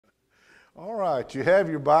All right, you have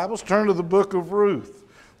your Bibles. Turn to the book of Ruth.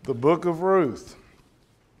 The book of Ruth.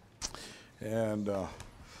 And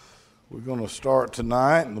we're going to start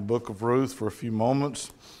tonight in the book of Ruth for a few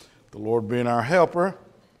moments. The Lord being our helper.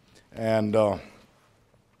 And I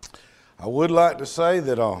would like to say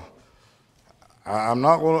that I'm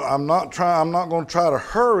not going to try to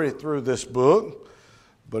hurry through this book,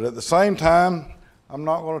 but at the same time, I'm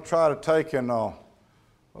not going to try to take and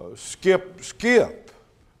skip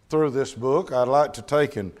through this book. I'd like to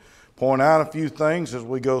take and point out a few things as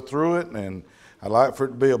we go through it, and I'd like for it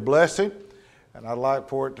to be a blessing, and I'd like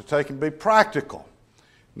for it to take and be practical.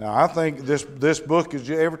 Now, I think this book is,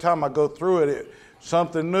 every time I go through it,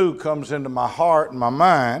 something new comes into my heart and my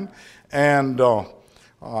mind, and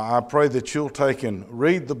I pray that you'll take and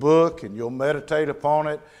read the book and you'll meditate upon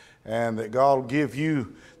it, and that God will give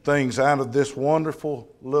you things out of this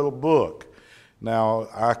wonderful little book. Now,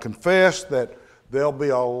 I confess that there'll be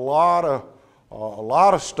a lot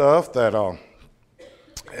of stuff that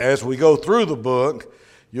as we go through the book,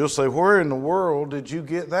 you'll say, "Where in the world did you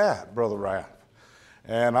get that, Brother Ralph?"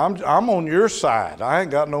 And I'm on your side. I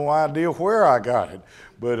ain't got no idea where I got it,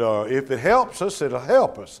 but if it helps us, it'll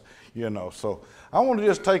help us, So I want to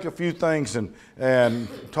just take a few things and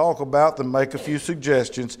talk about them, make a few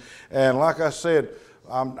suggestions. And like I said,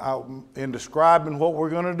 in describing what we're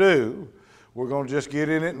going to do, we're going to just get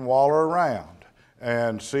in it and waller around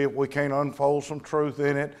and see if we can't unfold some truth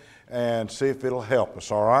in it and see if it'll help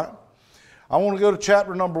us, all right? I want to go to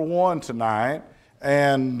chapter number 1 tonight,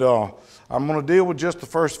 and I'm going to deal with just the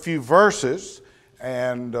first few verses,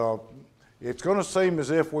 and it's going to seem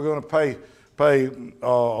as if we're going to pay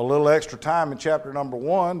a little extra time in chapter number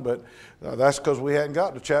 1, but that's because we hadn't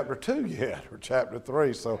got to chapter 2 yet, or chapter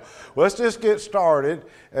 3. So let's just get started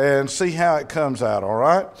and see how it comes out, all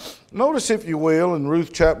right? Notice, if you will, in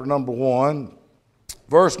Ruth chapter number 1,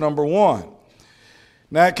 verse number 1.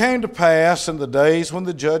 Now it came to pass in the days when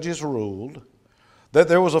the judges ruled that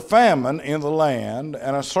there was a famine in the land,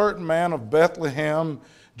 and a certain man of Bethlehem,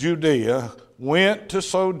 Judea, went to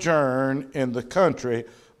sojourn in the country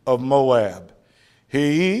of Moab,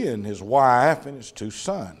 he and his wife and his 2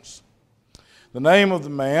 sons. The name of the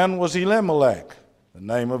man was Elimelech, the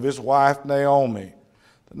name of his wife Naomi,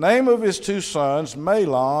 the name of his 2 sons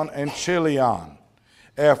Mahlon and Chilion,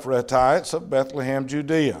 Ephrathites of Bethlehem,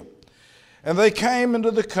 Judea. And they came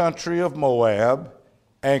into the country of Moab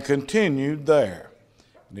and continued there.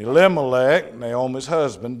 And Elimelech, Naomi's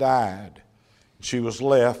husband, died. She was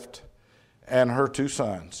left and her 2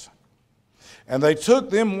 sons. And they took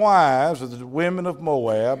them wives of the women of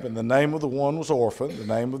Moab, and the name of the one was Orphan, the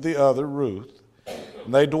name of the other Ruth.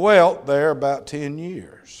 And they dwelt there about 10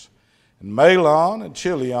 years. And Mahlon and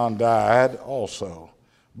Chilion died also,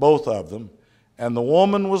 both of them. And the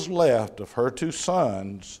woman was left of her 2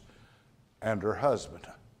 sons and her husband.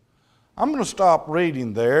 I'm going to stop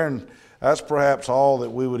reading there, and that's perhaps all that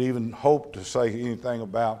we would even hope to say anything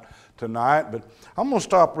about tonight, but I'm going to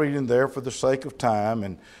stop reading there for the sake of time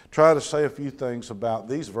and try to say a few things about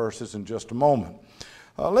these verses in just a moment.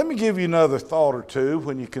 Let me give you another thought or two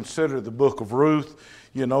when you consider the book of Ruth,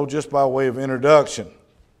 just by way of introduction,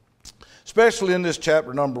 especially in this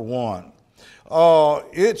chapter number 1.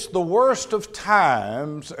 It's the worst of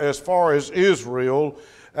times as far as Israel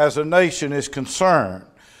as a nation is concerned.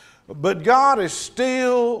 But God is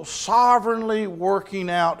still sovereignly working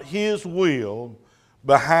out His will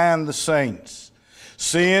behind the scenes.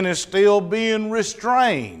 Sin is still being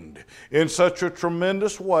restrained in such a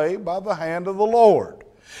tremendous way by the hand of the Lord.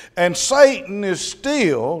 And Satan is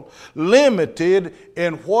still limited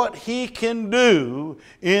in what he can do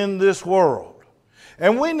in this world.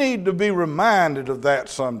 And we need to be reminded of that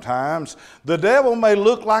sometimes. The devil may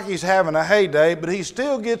look like he's having a heyday, but he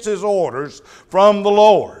still gets his orders from the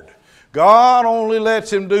Lord. God only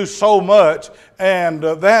lets him do so much, and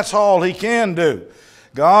that's all he can do.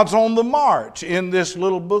 God's on the march in this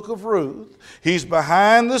little book of Ruth. He's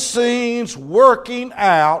behind the scenes working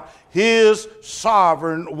out His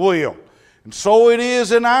sovereign will. And so it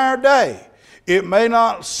is in our day. We may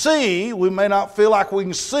not feel like we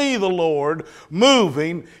can see the Lord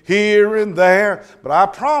moving here and there, but I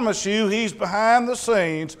promise you He's behind the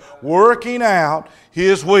scenes working out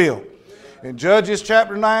His will. In Judges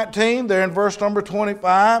chapter 19, there in verse number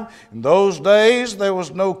 25, in those days there was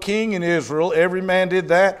no king in Israel. Every man did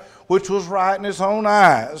that which was right in his own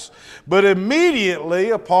eyes. But immediately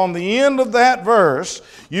upon the end of that verse,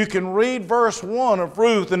 you can read verse 1 of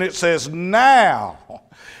Ruth, and it says, "Now."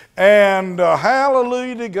 And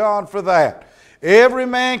hallelujah to God for that. Every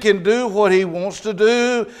man can do what he wants to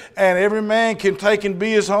do, and every man can take and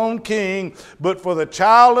be his own king. But for the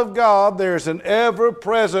child of God, there's an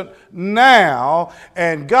ever-present now,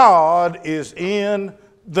 and God is in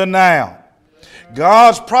the now.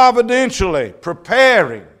 God's providentially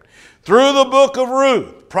preparing, through the book of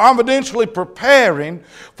Ruth, providentially preparing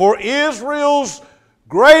for Israel's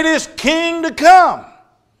greatest king to come.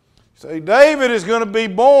 See, David is going to be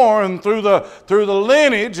born through the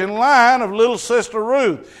lineage and line of little sister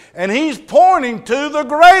Ruth. And he's pointing to the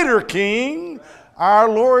greater king, our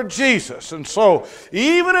Lord Jesus. And so,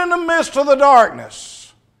 even in the midst of the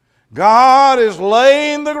darkness, God is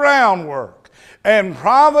laying the groundwork and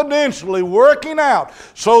providentially working out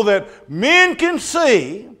so that men can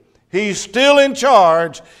see He's still in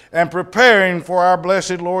charge and preparing for our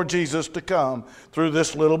blessed Lord Jesus to come through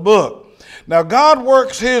this little book. Now, God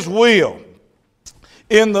works His will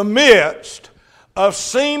in the midst of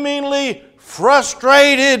seemingly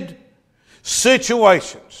frustrated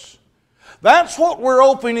situations. That's what we're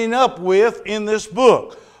opening up with in this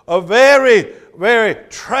book. A very, very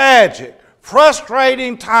tragic,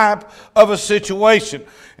 frustrating type of a situation.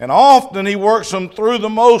 And often He works them through the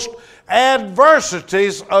most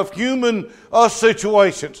adversities of human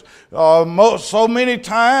situations. So many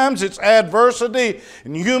times it's adversity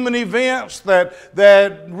and human events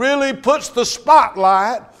that really puts the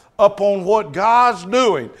spotlight upon what God's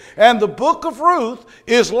doing. And the book of Ruth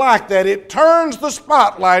is like that. It turns the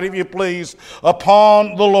spotlight, if you please,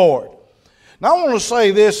 upon the Lord. Now I want to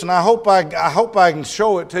say this, and I hope I can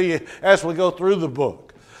show it to you as we go through the book.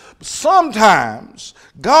 Sometimes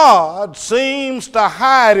God seems to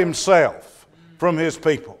hide Himself from His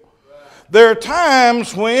people. There are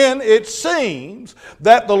times when it seems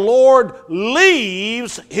that the Lord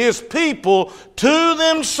leaves His people to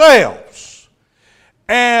themselves.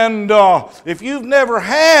 And if you've never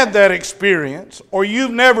had that experience or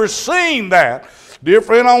you've never seen that, dear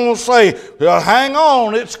friend, I want to say, hang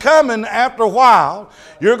on, it's coming after a while.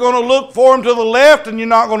 You're going to look for Him to the left and you're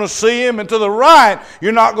not going to see Him, and to the right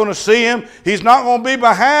you're not going to see Him. He's not going to be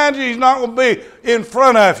behind you. He's not going to be in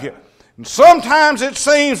front of you. And sometimes it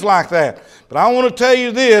seems like that. But I want to tell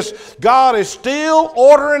you this, God is still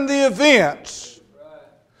ordering the events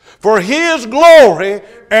for His glory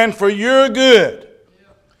and for your good.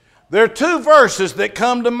 There are two verses that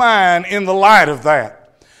come to mind in the light of that.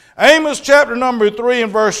 Amos chapter number 3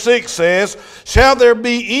 and verse 6 says, "Shall there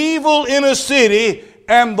be evil in a city,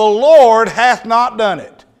 and the Lord hath not done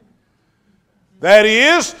it?" That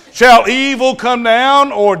is, shall evil come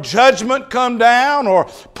down, or judgment come down, or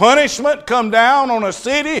punishment come down on a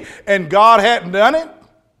city, and God hadn't done it?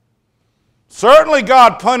 Certainly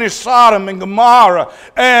God punished Sodom and Gomorrah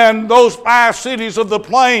and those 5 cities of the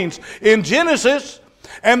plains in Genesis.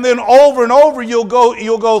 And then over and over you'll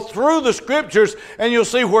go through the Scriptures and you'll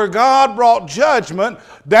see where God brought judgment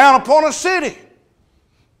down upon a city.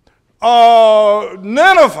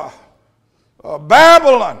 Nineveh,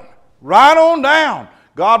 Babylon, right on down.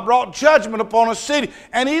 God brought judgment upon a city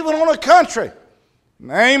and even on a country.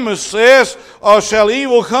 And Amos says, "Shall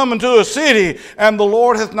evil come into a city, and the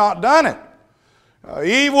Lord hath not done it?"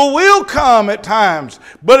 Evil will come at times,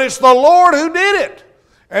 but it's the Lord who did it.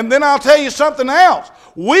 And then I'll tell you something else.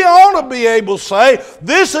 We ought to be able to say,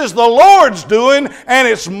 this is the Lord's doing, and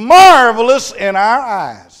it's marvelous in our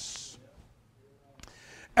eyes.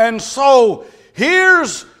 And so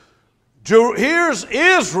here's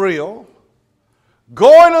Israel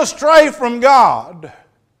going astray from God,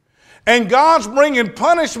 and God's bringing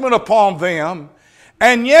punishment upon them,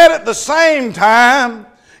 and yet at the same time,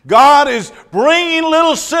 God is bringing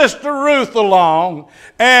little sister Ruth along,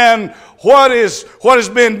 and what has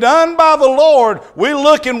been done by the Lord, we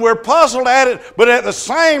look and we're puzzled at it, but at the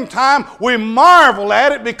same time we marvel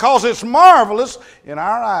at it because it's marvelous in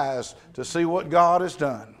our eyes to see what God has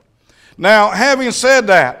done. Now, having said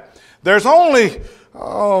that, there's only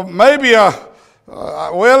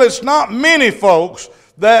it's not many folks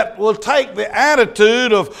that will take the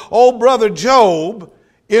attitude of old brother Job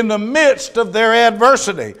in the midst of their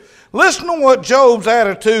adversity. Listen to what Job's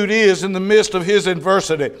attitude is in the midst of his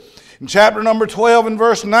adversity. In chapter number 12 and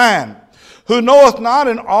verse 9, "Who knoweth not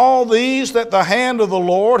in all these that the hand of the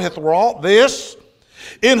Lord hath wrought this?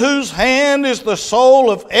 In whose hand is the soul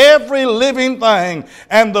of every living thing,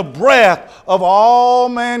 and the breath of all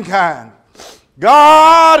mankind."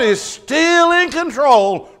 God is still in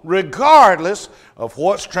control regardless of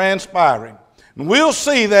what's transpiring. And we'll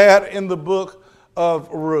see that in the book of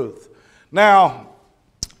Ruth. Now,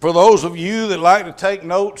 for those of you that like to take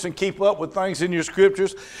notes and keep up with things in your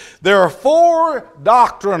Scriptures, there are 4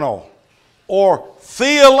 doctrinal or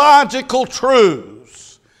theological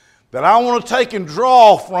truths that I want to take and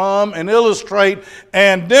draw from and illustrate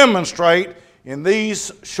and demonstrate in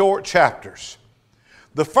these short chapters.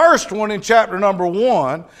 The first one, in chapter number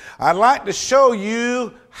 1, I'd like to show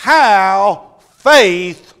you how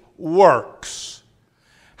faith works.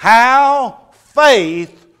 How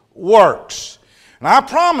faith works. And I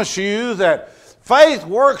promise you that faith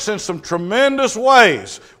works in some tremendous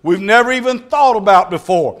ways we've never even thought about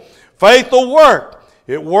before. Faith will work.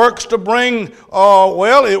 It works to bring,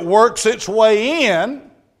 it works its way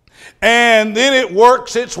in, and then it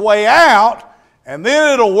works its way out, and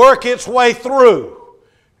then it'll work its way through.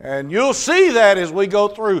 And you'll see that as we go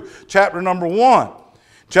through chapter number 1.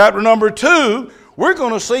 Chapter number 2, we're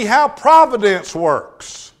going to see how providence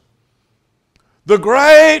works. The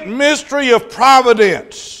great mystery of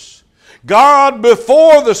providence. God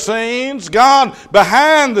before the scenes, God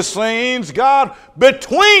behind the scenes, God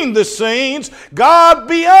between the scenes, God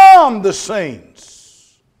beyond the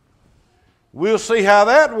scenes. We'll see how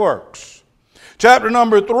that works. Chapter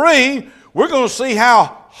number 3, we're going to see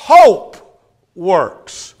how hope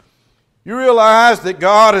works. You realize that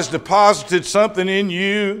God has deposited something in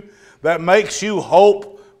you that makes you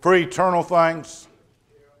hope for eternal things?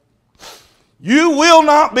 You will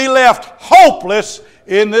not be left hopeless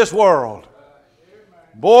in this world.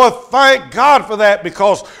 Boy, thank God for that,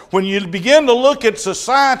 because when you begin to look at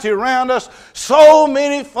society around us, so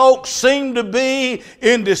many folks seem to be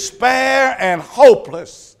in despair and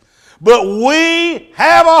hopeless. But we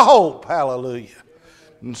have a hope, hallelujah.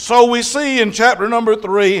 And so we see in chapter number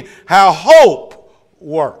 3 how hope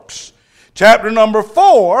works. Chapter number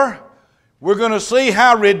 4, we're going to see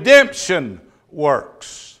how redemption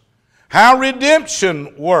works. How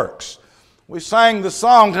redemption works. We sang the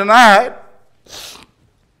song tonight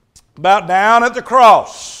about down at the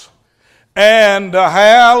cross. And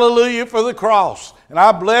hallelujah for the cross. And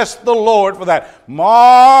I bless the Lord for that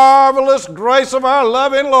marvelous grace of our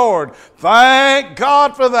loving Lord. Thank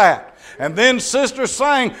God for that. And then Sister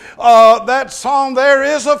sang that song, There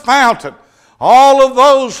Is a Fountain. All of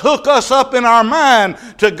those hook us up in our mind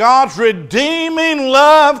to God's redeeming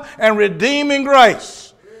love and redeeming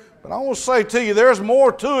grace. But I want to say to you, there's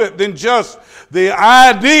more to it than just the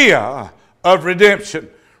idea of redemption.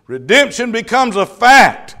 Redemption becomes a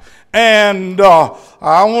fact. And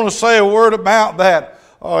I want to say a word about that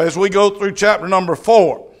as we go through chapter number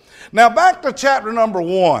 4. Now back to chapter number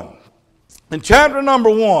 1. In chapter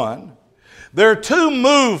number 1, there are two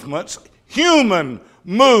movements, human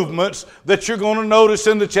movements, that you're going to notice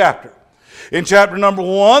in the chapter. In chapter number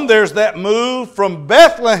 1, there's that move from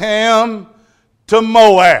Bethlehem to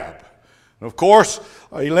Moab. And of course,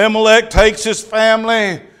 Elimelech takes his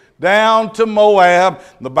family down to Moab.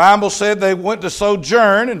 The Bible said they went to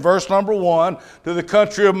sojourn, in verse number 1, to the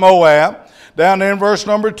country of Moab. Down there in verse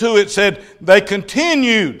number 2, it said they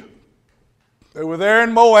continued. They were there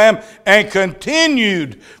in Moab and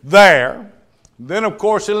continued there. Then, of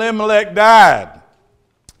course, Elimelech died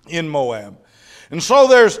in Moab. And so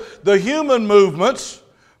there's the human movements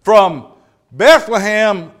from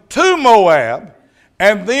Bethlehem to Moab,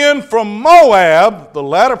 and then from Moab, the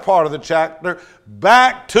latter part of the chapter,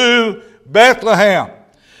 back to Bethlehem.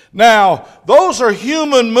 Now, those are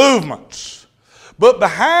human movements. But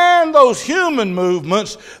behind those human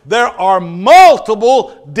movements, there are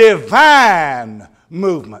multiple divine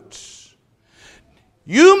movements.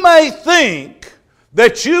 You may think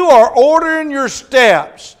that you are ordering your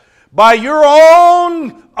steps by your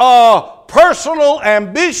own personal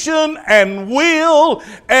ambition and will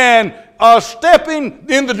and stepping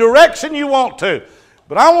in the direction you want to.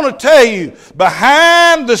 But I want to tell you,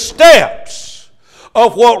 behind the steps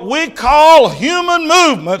of what we call human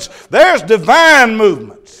movements, there's divine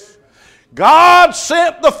movements. God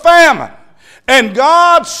sent the famine, and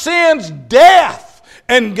God sends death.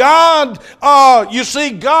 And God, you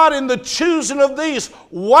see God in the choosing of these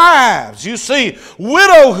wives. You see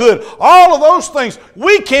widowhood, all of those things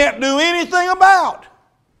we can't do anything about.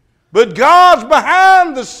 But God's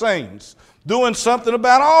behind the scenes doing something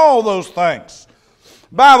about all those things.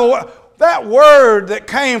 By the way, that word that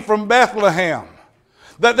came from Bethlehem,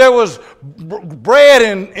 that there was bread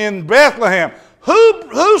in Bethlehem,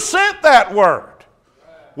 who sent that word?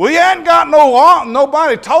 We hadn't got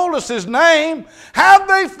nobody told us his name. How'd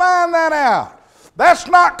they find that out? That's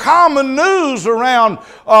not common news around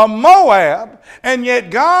Moab, and yet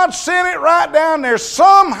God sent it right down there.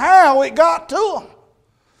 Somehow it got to them.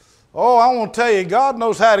 Oh, I want to tell you, God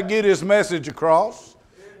knows how to get his message across,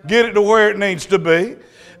 get it to where it needs to be.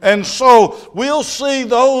 And so we'll see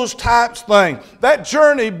those types of things. That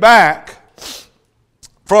journey back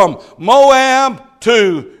from Moab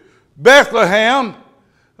to Bethlehem,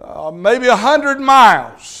 maybe 100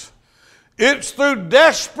 miles. It's through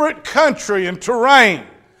desperate country and terrain.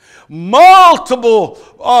 Multiple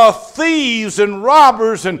thieves and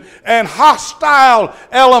robbers and hostile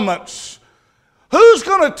elements. Who's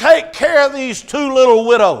going to take care of these two little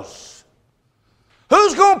widows?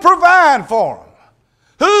 Who's going to provide for them?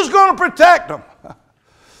 Who's going to protect them?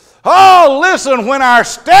 Oh, listen, when our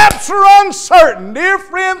steps are uncertain, dear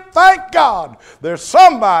friend, thank God there's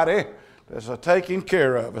somebody that's taking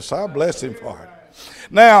care of us. I bless Him for it.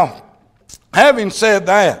 Now, having said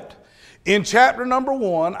that, in chapter number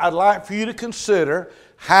 1, I'd like for you to consider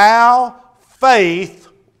how faith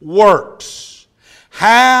works.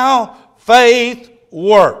 How faith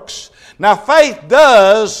works. Now, faith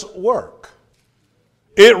does work.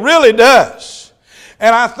 It really does.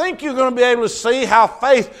 And I think you're going to be able to see how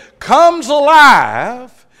faith comes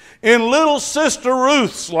alive in little sister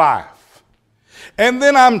Ruth's life. And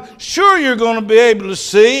then I'm sure you're going to be able to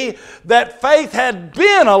see that faith had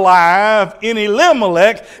been alive in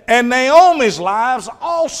Elimelech and Naomi's lives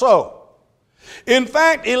also. In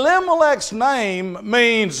fact, Elimelech's name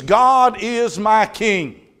means God is my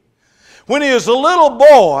king. When he was a little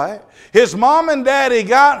boy, his mom and daddy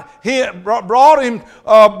brought him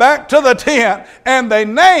back to the tent, and they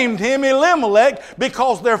named him Elimelech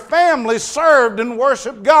because their family served and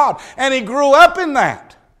worshiped God, and he grew up in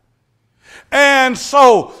that. And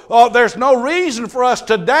so there's no reason for us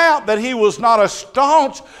to doubt that he was not a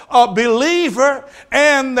staunch believer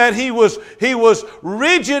and that he was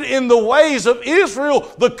rigid in the ways of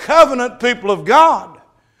Israel, the covenant people of God.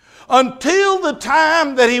 Until the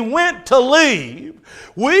time that he went to leave,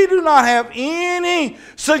 we do not have any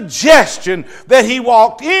suggestion that he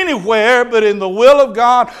walked anywhere but in the will of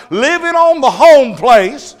God, living on the home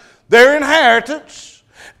place, their inheritance,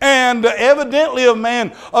 and evidently a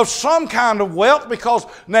man of some kind of wealth, because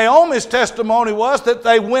Naomi's testimony was that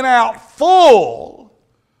they went out full.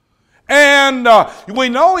 And we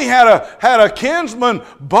know he had a kinsman,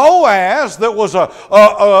 Boaz, that was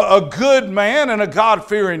a good man and a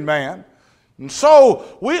God-fearing man. And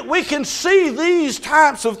so we can see these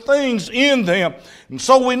types of things in them. And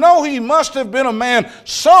so we know he must have been a man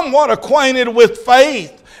somewhat acquainted with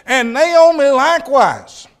faith, and Naomi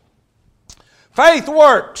likewise. Faith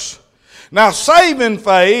works. Now, saving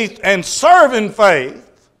faith and serving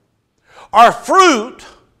faith are fruit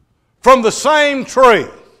from the same tree.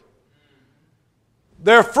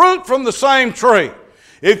 They're fruit from the same tree.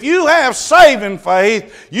 If you have saving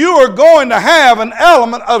faith, you are going to have an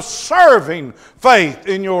element of serving faith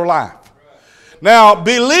in your life. Now,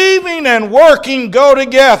 believing and working go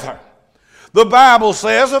together. The Bible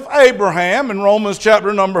says of Abraham in Romans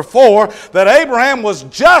chapter number 4 that Abraham was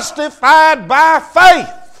justified by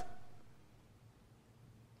faith.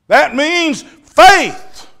 That means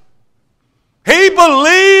faith. He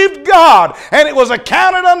believed God, and it was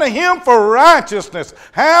accounted unto him for righteousness.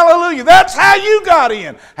 Hallelujah. That's how you got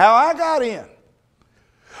in, how I got in.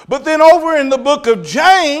 But then over in the book of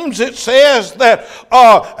James, it says that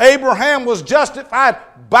Abraham was justified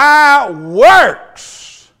by works.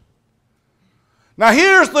 Now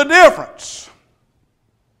here's the difference.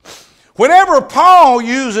 Whenever Paul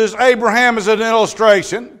uses Abraham as an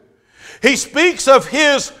illustration, he speaks of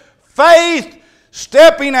his faith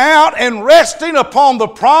stepping out and resting upon the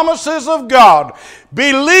promises of God,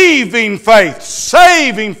 believing faith,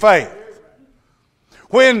 saving faith.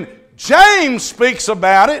 When James speaks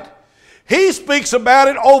about it, he speaks about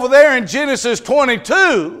it over there in Genesis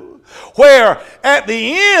 22, where at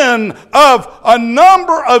the end of a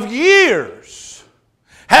number of years,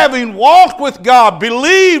 having walked with God,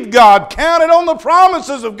 believed God, counted on the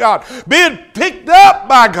promises of God, being picked up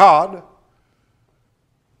by God,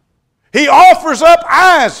 he offers up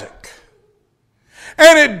Isaac.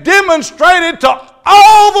 And it demonstrated to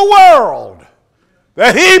all the world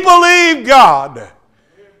that he believed God.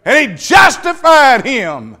 And he justified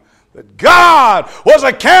him. That God was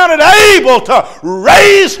accounted able to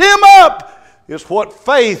raise him up. Is what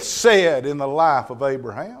faith said in the life of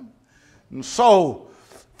Abraham. And so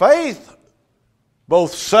faith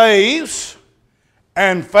both saves,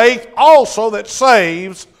 and faith also that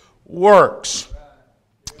saves works.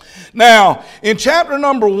 Now, in chapter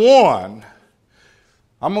number 1,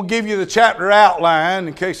 I'm going to give you the chapter outline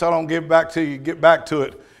in case I don't get back to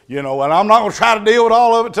it, and I'm not going to try to deal with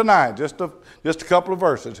all of it tonight, just a couple of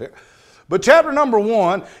verses here. But chapter number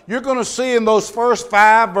 1, you're going to see in those first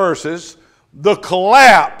 5 verses the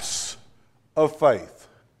collapse of faith.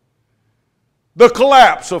 The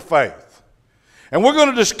collapse of faith. And we're going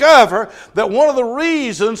to discover that one of the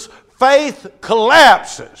reasons faith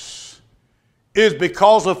collapses is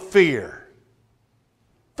because of fear.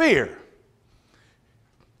 Fear.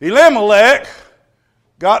 Elimelech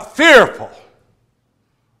got fearful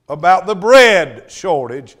about the bread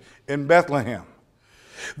shortage in Bethlehem.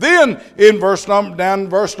 Then in verse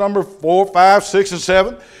number 4, 5, 6, and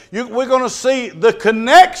 7, we're going to see the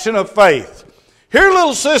connection of faith. Here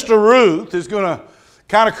little sister Ruth is going to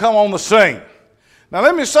kind of come on the scene. Now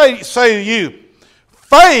let me say to you,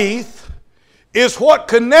 faith is what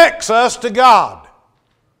connects us to God.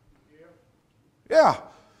 Yeah.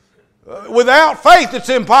 Without faith, it's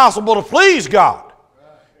impossible to please God.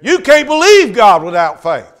 You can't believe God without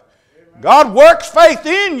faith. God works faith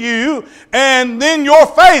in you, and then your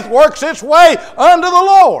faith works its way unto the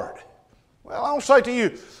Lord. Well, I'll say to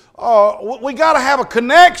you, we got to have a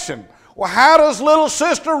connection. Well, how does little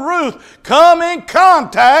sister Ruth come in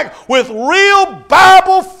contact with real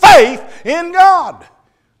Bible faith in God?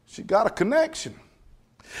 She got a connection.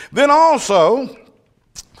 Then also,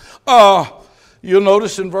 you'll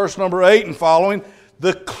notice in verse number 8 and following,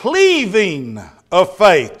 the cleaving of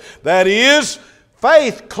faith. That is,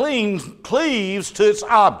 faith cleaves to its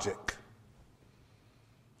object.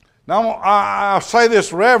 Now, I say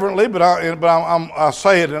this reverently, but I'll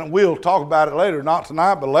say it, and we'll talk about it later. Not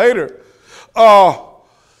tonight, but later.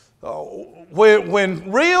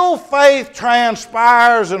 When real faith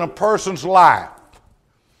transpires in a person's life,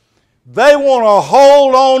 they want to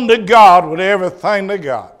hold on to God with everything they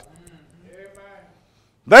got.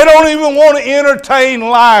 They don't even want to entertain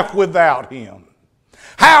life without Him.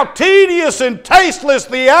 How tedious and tasteless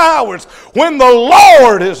the hours when the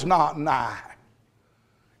Lord is not nigh.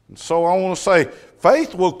 And so I want to say,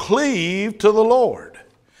 faith will cleave to the Lord.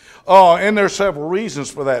 And there are several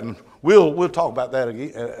reasons for that, and we'll talk about that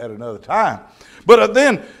at another time. But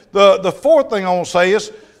then the fourth thing I want to say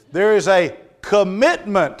is there is a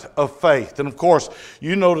commitment of faith. And of course,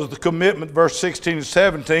 you notice the commitment, verse 16 and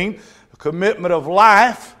 17, a commitment of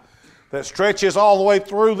life that stretches all the way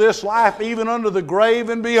through this life, even under the grave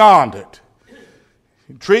and beyond it.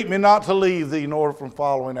 Entreat me not to leave thee, nor from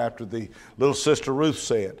following after thee, little sister Ruth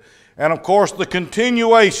said. And of course, the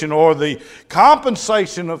continuation or the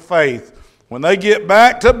compensation of faith when they get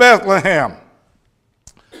back to Bethlehem.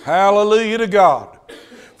 Hallelujah to God.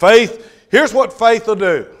 Faith, here's what faith will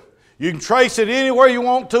do. You can trace it anywhere you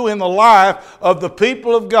want to in the life of the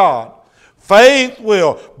people of God. Faith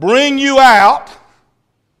will bring you out.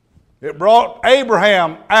 It brought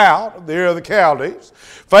Abraham out of the Ur of the Chaldees.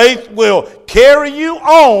 Faith will carry you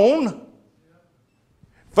on.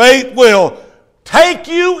 Faith will take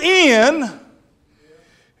you in.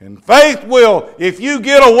 And faith will, if you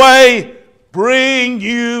get away, bring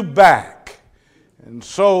you back. And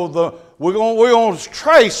so we're going to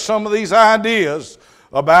trace some of these ideas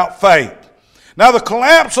about faith. Now the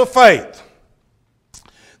collapse of faith.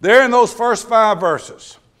 There in those first 5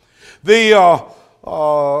 verses.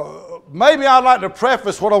 Maybe I'd like to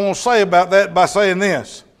preface what I want to say about that by saying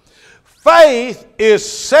this. Faith is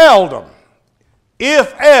seldom,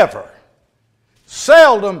 if ever,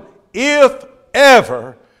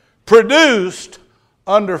 produced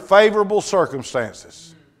under favorable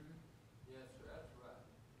circumstances.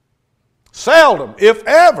 Seldom, if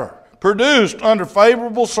ever, produced under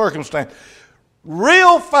favorable circumstances.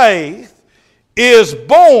 Real faith is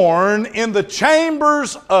born in the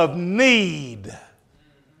chambers of need.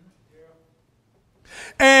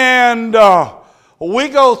 And we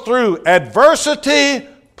go through adversity,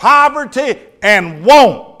 poverty, and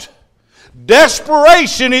want.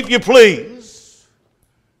 Desperation, if you please,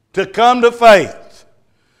 to come to faith.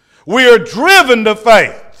 We are driven to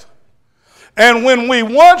faith. And when we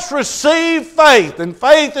once receive faith, and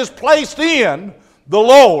faith is placed in the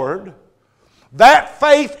Lord, that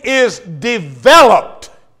faith is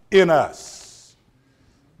developed in us.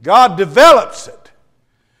 God develops it.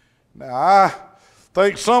 Now, I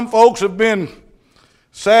think some folks have been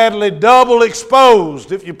sadly double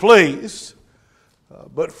exposed, if you please.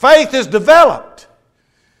 But faith is developed.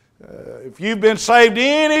 If you've been saved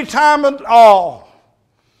any time at all,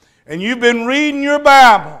 and you've been reading your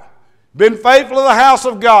Bible, been faithful to the house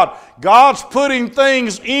of God, God's putting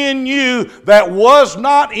things in you that was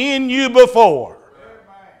not in you before.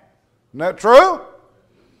 Isn't that true?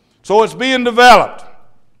 So it's being developed.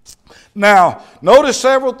 Now, notice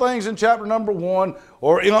several things in chapter number 1,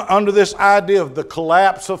 or under this idea of the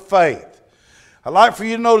collapse of faith. I'd like for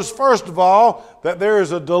you to notice, first of all, that there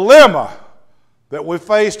is a dilemma that we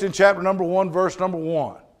faced in chapter number 1, verse number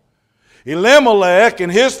 1. Elimelech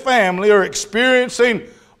and his family are experiencing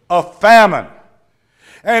a famine.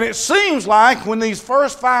 And it seems like when these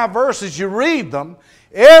first 5 verses, you read them,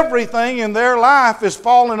 everything in their life is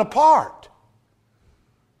falling apart.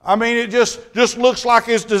 I mean, it just looks like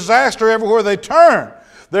it's disaster everywhere they turn.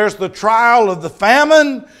 There's the trial of the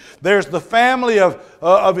famine. There's the family of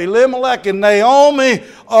Elimelech and Naomi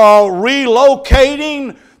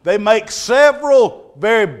relocating. They make several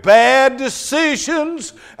very bad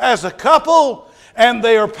decisions as a couple, and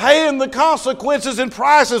they are paying the consequences and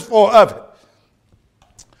prices of it.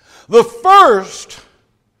 The first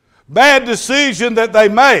bad decision that they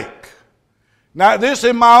make, now this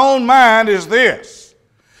in my own mind is this.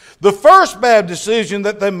 The first bad decision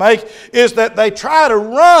that they make is that they try to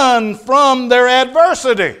run from their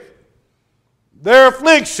adversity, their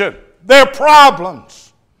affliction, their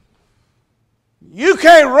problems. You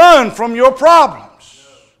can't run from your problems.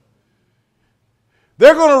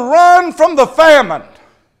 They're going to run from the famine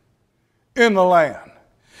in the land.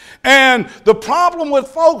 And the problem with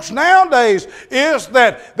folks nowadays is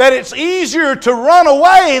that it's easier to run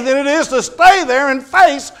away than it is to stay there and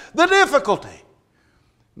face the difficulty.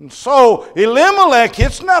 And so Elimelech,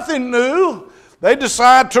 it's nothing new. They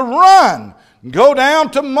decide to run and go down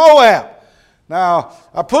to Moab. Now,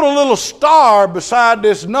 I put a little star beside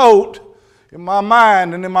this note in my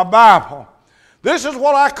mind and in my Bible. This is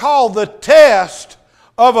what I call the test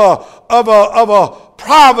of a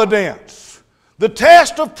providence. The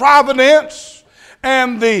test of providence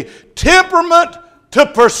and the temperament to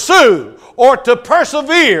pursue or to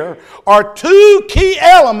persevere are two key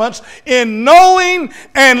elements in knowing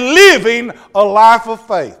and living a life of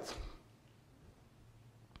faith.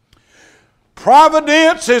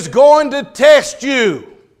 Providence is going to test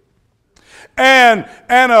you. And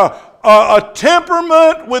a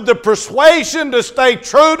temperament with the persuasion to stay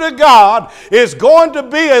true to God is going to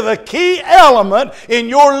be the key element in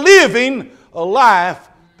your living a life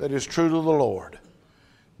that is true to the Lord.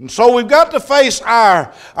 And so we've got to face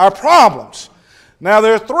our problems. Now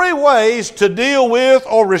there are three ways to deal with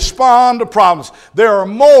or respond to problems. There are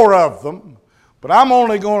more of them, but I'm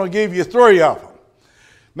only going to give you three of them.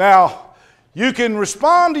 Now, you can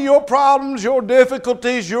respond to your problems, your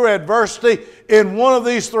difficulties, your adversity in one of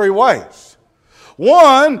these three ways.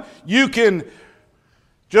 One, you can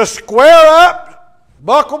just square up,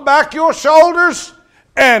 buckle back your shoulders,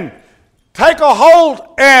 and take a hold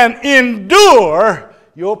and endure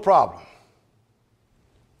your problem,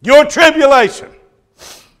 your tribulation.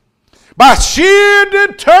 By sheer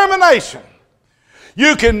determination,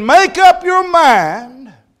 you can make up your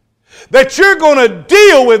mind that you're going to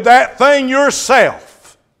deal with that thing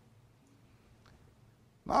yourself.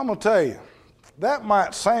 Now, I'm going to tell you, that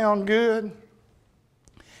might sound good,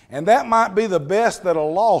 and that might be the best that a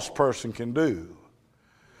lost person can do.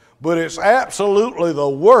 But it's absolutely the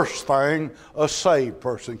worst thing a saved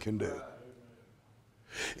person can do.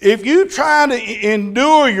 If you try to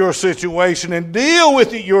endure your situation and deal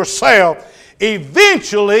with it yourself,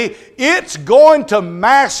 eventually it's going to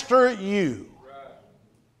master you.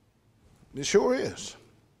 It sure is.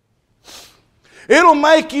 It'll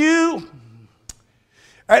make you,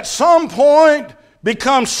 at some point,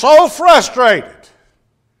 become so frustrated,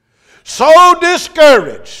 so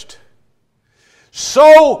discouraged,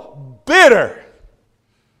 so bitter.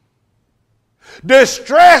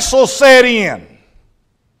 Distress will set in.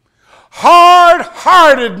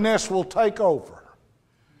 Hard-heartedness will take over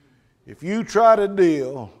if you try to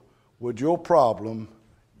deal with your problem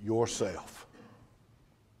yourself.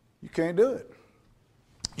 You can't do it.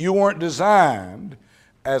 You weren't designed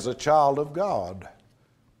as a child of God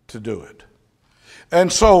to do it.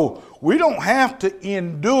 And so we don't have to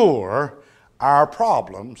endure our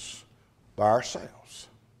problems by ourselves.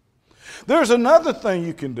 There's another thing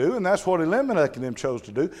you can do, and that's what Elimelech and them chose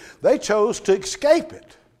to do. They chose to escape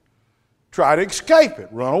it. Try to escape it.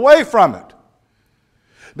 Run away from it.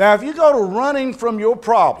 Now, if you go to running from your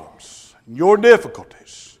problems, your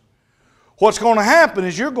difficulties, what's going to happen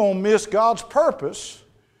is you're going to miss God's purpose,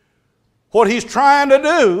 what He's trying to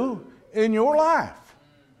do in your life.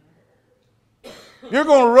 You're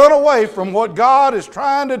going to run away from what God is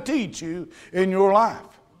trying to teach you in your life.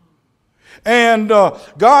 And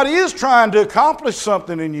God is trying to accomplish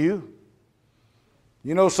something in you.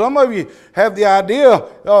 You know, some of you have the idea,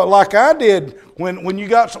 like I did,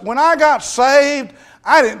 when I got saved,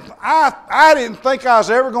 I didn't think I was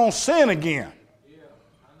ever going to sin again.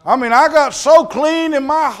 I mean, I got so clean in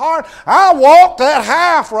my heart. I walked that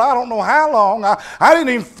high for I don't know how long. I didn't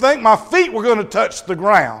even think my feet were going to touch the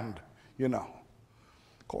ground, you know.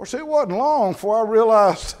 Of course, it wasn't long before I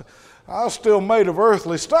realized I was still made of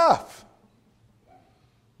earthly stuff.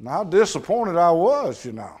 And how disappointed I was,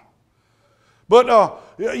 you know. But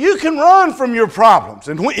you can run from your problems.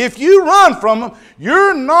 And if you run from them,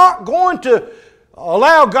 you're not going to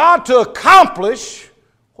allow God to accomplish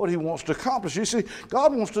what He wants to accomplish. You see,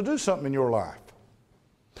 God wants to do something in your life.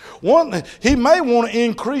 He may want to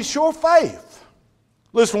increase your faith.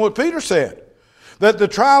 Listen to what Peter said. That the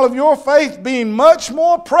trial of your faith being much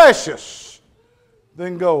more precious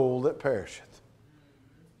than gold that perisheth.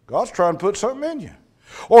 God's trying to put something in you.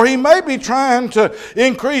 Or he may be trying to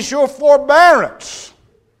increase your forbearance.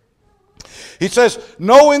 He says,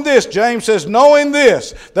 knowing this, James says, knowing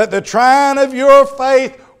this, that the trying of your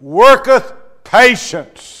faith worketh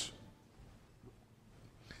patience.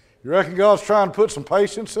 You reckon God's trying to put some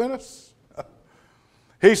patience in us?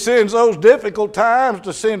 He sends those difficult times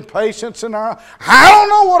to send patience in our life. I don't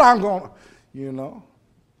know what I'm going to,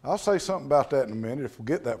 I'll say something about that in a minute if we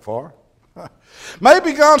get that far.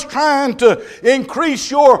 Maybe God's trying to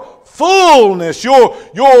increase your fullness,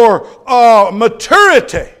 your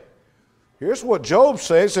maturity. Here's what Job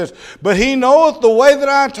says. He says, but he knoweth the way that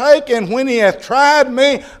I take, and when he hath tried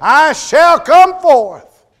me, I shall come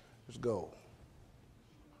forth as gold.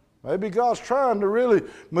 Maybe God's trying to really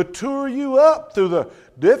mature you up through the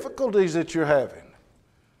difficulties that you're having.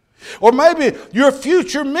 Or maybe your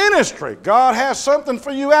future ministry. God has something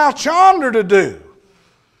for you out yonder to do.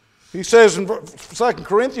 He says in 2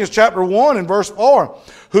 Corinthians chapter 1 and verse 4,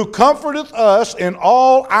 who comforteth us in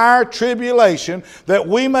all our tribulation, that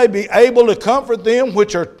we may be able to comfort them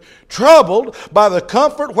which are troubled by the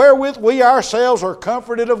comfort wherewith we ourselves are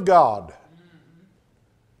comforted of God.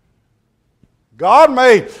 God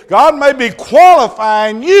may be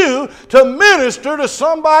qualifying you to minister to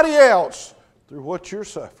somebody else through what you're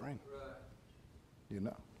suffering.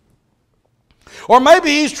 Or maybe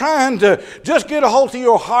he's trying to just get a hold of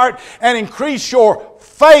your heart and increase your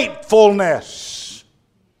faithfulness.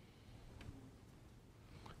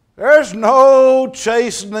 There's no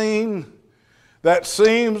chastening that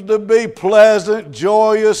seems to be pleasant,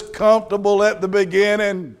 joyous, comfortable at the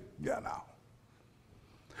beginning.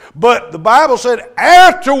 But the Bible said,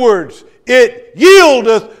 afterwards it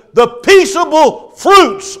yieldeth the peaceable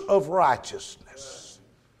fruits of righteousness.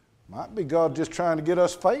 Might be God just trying to get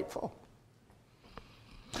us faithful.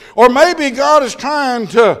 Or maybe God is trying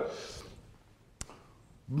to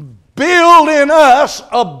build in us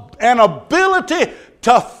an ability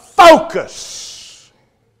to focus,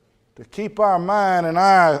 to keep our mind and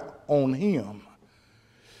eye on Him.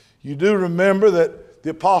 You do remember that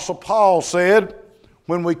the Apostle Paul said,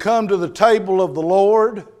 when we come to the table of the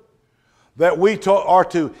Lord, that we are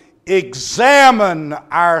to examine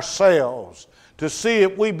ourselves to see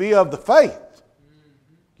if we be of the faith.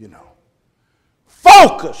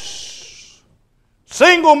 Focus,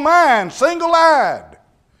 single mind, single-eyed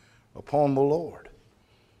upon the Lord.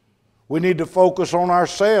 We need to focus on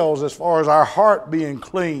ourselves as far as our heart being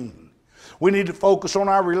clean. We need to focus on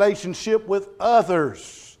our relationship with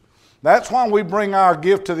others. That's why we bring our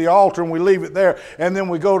gift to the altar and we leave it there, and then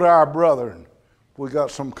we go to our brother and we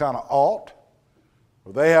got some kind of ought,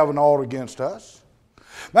 or they have an ought against us.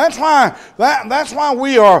 That's why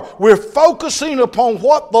we're focusing upon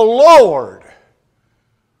what the Lord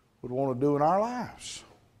would want to do in our lives.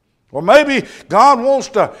 Or maybe God wants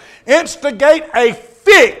to instigate a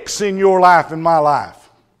fix in your life and my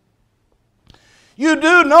life. You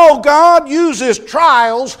do know God uses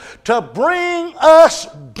trials to bring us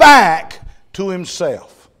back to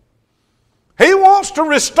Himself. He wants to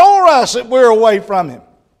restore us if we're away from Him.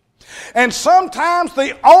 And sometimes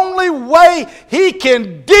the only way He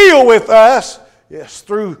can deal with us is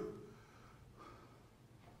through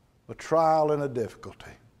a trial and a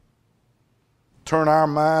difficulty. Turn our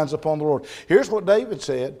minds upon the Lord. Here's what David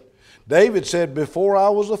said. David said, before I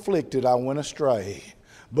was afflicted, I went astray,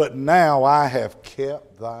 but now I have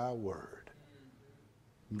kept thy word.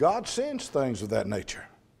 God sends things of that nature.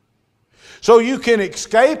 So you can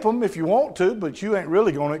escape them if you want to, but you ain't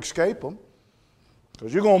really going to escape them,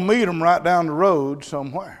 because you're going to meet them right down the road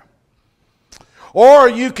somewhere. Or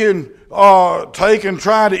you can take and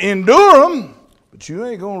try to endure them, but you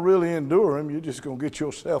ain't going to really endure them. You're just going to get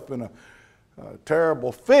yourself in a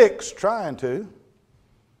terrible fix trying to.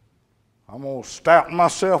 I'm going to stouten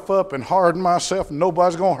myself up and harden myself and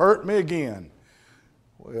nobody's going to hurt me again.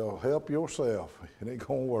 Well, help yourself. It ain't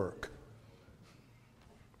going to work.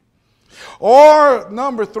 Or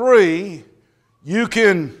number 3, you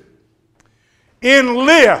can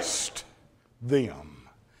enlist them.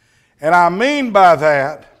 And I mean by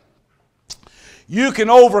that, you can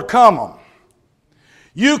overcome them.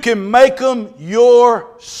 You can make them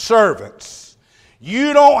your servants.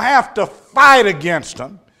 You don't have to fight against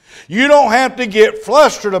them. You don't have to get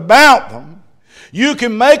flustered about them. You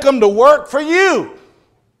can make them to work for you.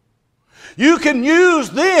 You can use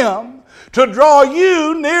them to draw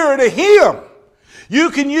you nearer to Him.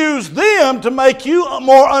 You can use them to make you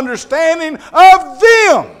more understanding of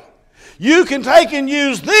them. you can take and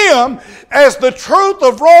use them as the truth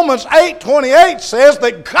of Romans 8:28 says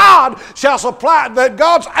that God shall supply, that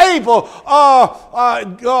God's able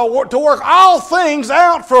to work all things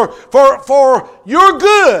out for your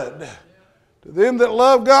good to them that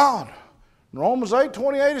love God. Romans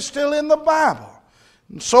 8:28 is still in the Bible.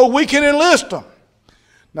 And so we can enlist them.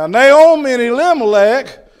 Now Naomi and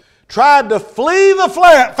Elimelech tried to flee the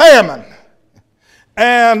famine.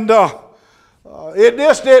 And it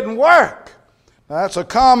just didn't work. Now, that's a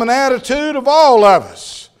common attitude of all of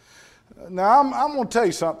us. Now, I'm going to tell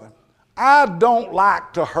you something. I don't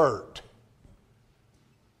like to hurt.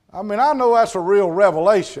 I mean, I know that's a real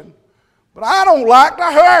revelation, but I don't like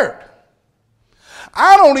to hurt.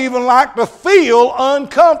 I don't even like to feel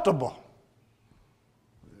uncomfortable.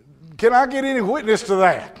 Can I get any witness to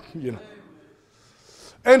that? You know.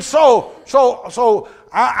 And so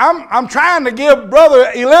I'm trying to give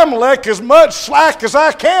Brother Elimelech as much slack as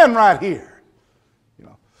I can right here. You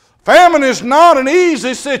know, famine is not an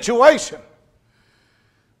easy situation,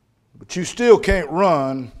 but you still can't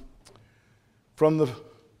run from the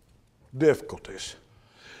difficulties.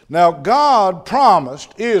 Now, God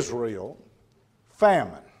promised Israel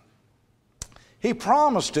famine. He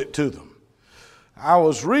promised it to them. I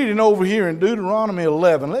was reading over here in Deuteronomy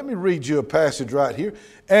 11. Let me read you a passage right here.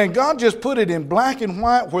 And God just put it in black and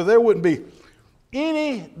white where there wouldn't be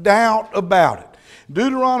any doubt about it.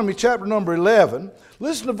 Deuteronomy chapter number 11.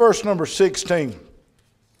 Listen to verse number 16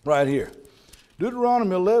 right here.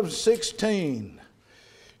 Deuteronomy 11:16.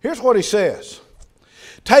 Here's what he says.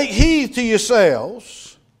 Take heed to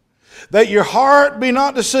yourselves that your heart be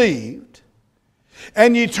not deceived,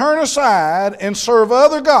 and ye turn aside and serve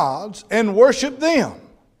other gods and worship them.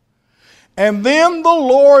 And then the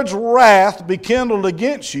Lord's wrath be kindled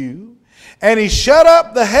against you, and he shut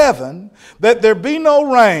up the heaven, that there be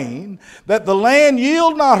no rain, that the land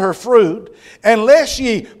yield not her fruit, unless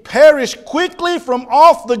ye perish quickly from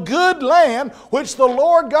off the good land which the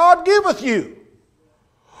Lord God giveth you.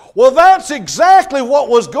 Well, that's exactly what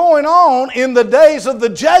was going on in the days of the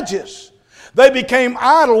judges. They became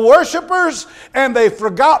idol worshipers and they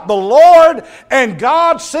forgot the Lord, and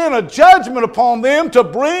God sent a judgment upon them to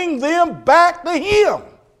bring them back to Him.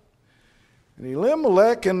 And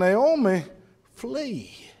Elimelech and Naomi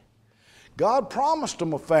flee. God promised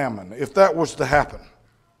them a famine if that was to happen.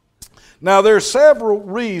 Now there are several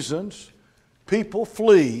reasons people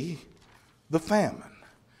flee the famine.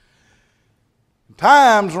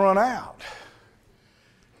 Time's run out.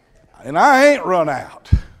 And I ain't run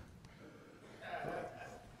out.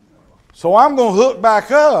 So I'm going to hook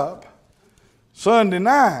back up Sunday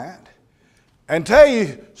night and tell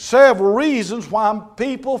you several reasons why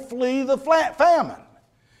people flee the famine.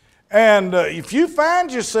 And if you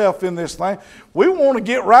find yourself in this thing, we want to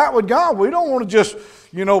get right with God. We don't want to just,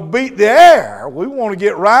 beat the air. We want to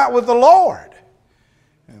get right with the Lord.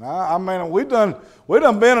 And I mean, we done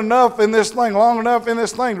been enough in this thing, long enough in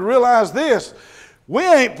this thing to realize this. We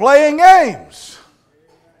ain't playing games.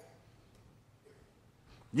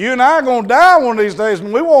 You and I are going to die one of these days,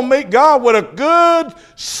 and we want to meet God with a good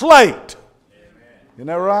slate. Isn't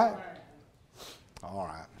that right? All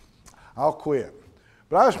right. I'll quit.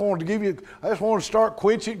 But I just wanted to start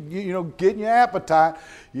quenching, getting your appetite.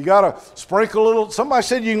 You got to sprinkle a little. Somebody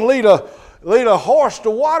said you can lead a horse to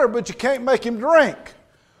water, but you can't make him drink.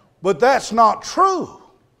 But that's not true.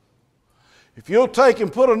 If you'll take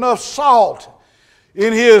and put enough salt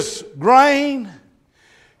in his grain,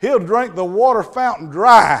 he'll drink the water fountain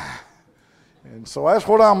dry. And so that's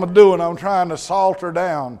what I'm doing. I'm trying to salt her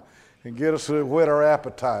down and get us to whet our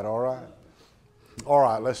appetite, all right? All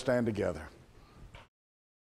right, let's stand together.